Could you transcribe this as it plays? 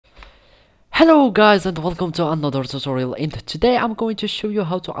Hello guys and welcome to another tutorial, and today I'm going to show you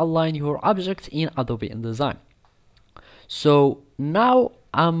how to align your objects in Adobe InDesign. So now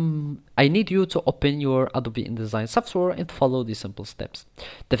I need you to open your Adobe InDesign software and follow these simple steps.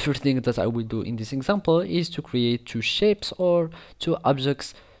 The first thing that I will do in this example is to create two shapes or two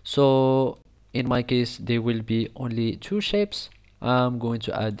objects. So in my case there will be only two shapes. I'm going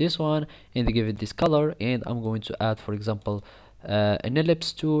to add this one and give it this color, and I'm going to add, for example, an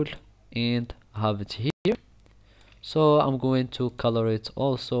ellipse tool and have it here. So I'm going to color it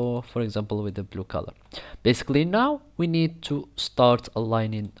also, for example, with the blue color. Basically now we need to start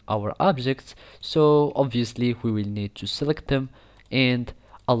aligning our objects. So obviously we will need to select them and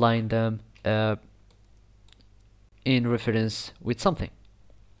align them in reference with something.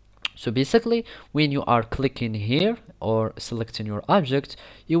 So basically when you are clicking here or selecting your object,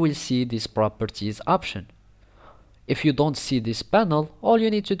 you will see this properties option. If you don't see this panel, all you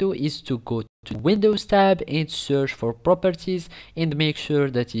need to do is to go to Windows tab and search for properties and make sure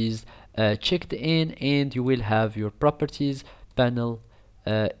that is checked in, and you will have your properties panel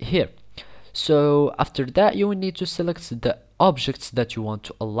here. So after that you will need to select the objects that you want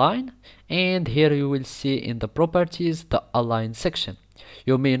to align, and here you will see in the properties the align section.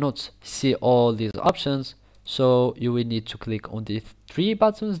 You may not see all these options, so you will need to click on the three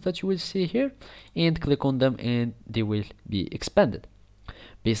buttons that you will see here and click on them, and they will be expanded.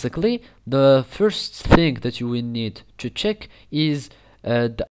 Basically the first thing that you will need to check is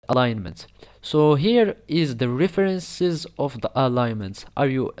the alignment. So here is the references of the alignments. Are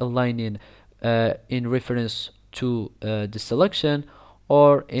you aligning in reference to the selection,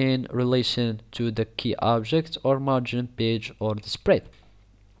 or in relation to the key object or margin, page, or the spread?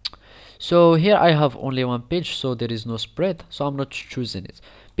 So here I have only one page, so there is no spread, so I'm not choosing it.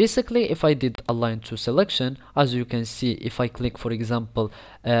 Basically if I did align to selection, as you can see, if I click, for example,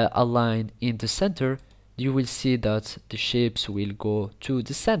 align in the center, you will see that the shapes will go to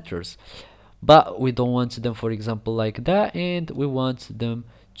the centers. But we don't want them, for example, like that, and we want them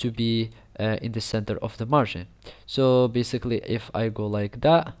to be in the center of the margin. So basically if I go like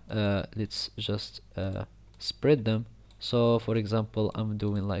that, let's just spread them. So for example I'm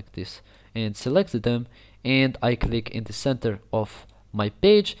doing like this and select them, and I click in the center of my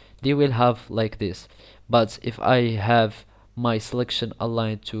page, they will have like this. But if I have my selection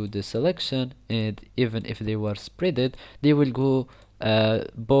aligned to the selection, and even if they were spreaded, they will go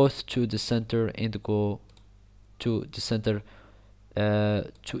both to the center and go to the center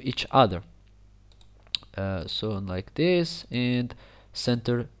to each other. So like this, and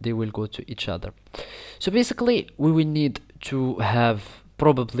center, they will go to each other. So basically we will need to have,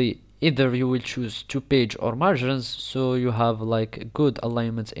 probably either you will choose two page or margins, so you have like good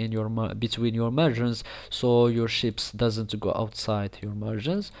alignment in your between your margins, so your shapes doesn't go outside your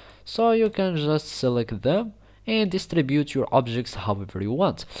margins. So you can just select them and distribute your objects however you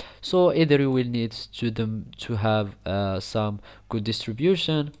want. So either you will need to have some good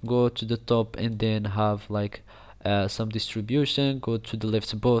distribution, go to the top and then have like some distribution, go to the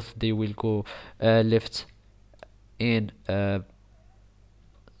left, both they will go left in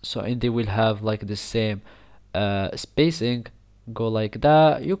so, and they will have like the same spacing, go like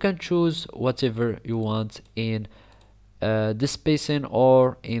that. You can choose whatever you want in the spacing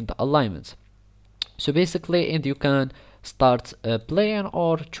or in the alignment. So basically, and you can start playing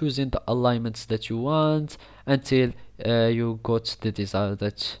or choosing the alignments that you want until you got the design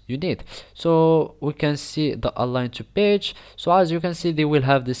that you need. So we can see the align to page. So as you can see, they will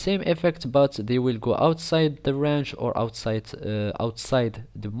have the same effect, but they will go outside the range or outside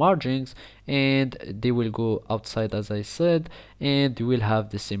the margins, and they will go outside, as I said, and you will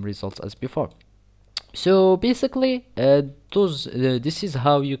have the same results as before. So basically this is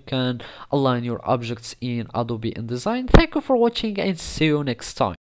how you can align your objects in Adobe InDesign. Thank you for watching and see you next time.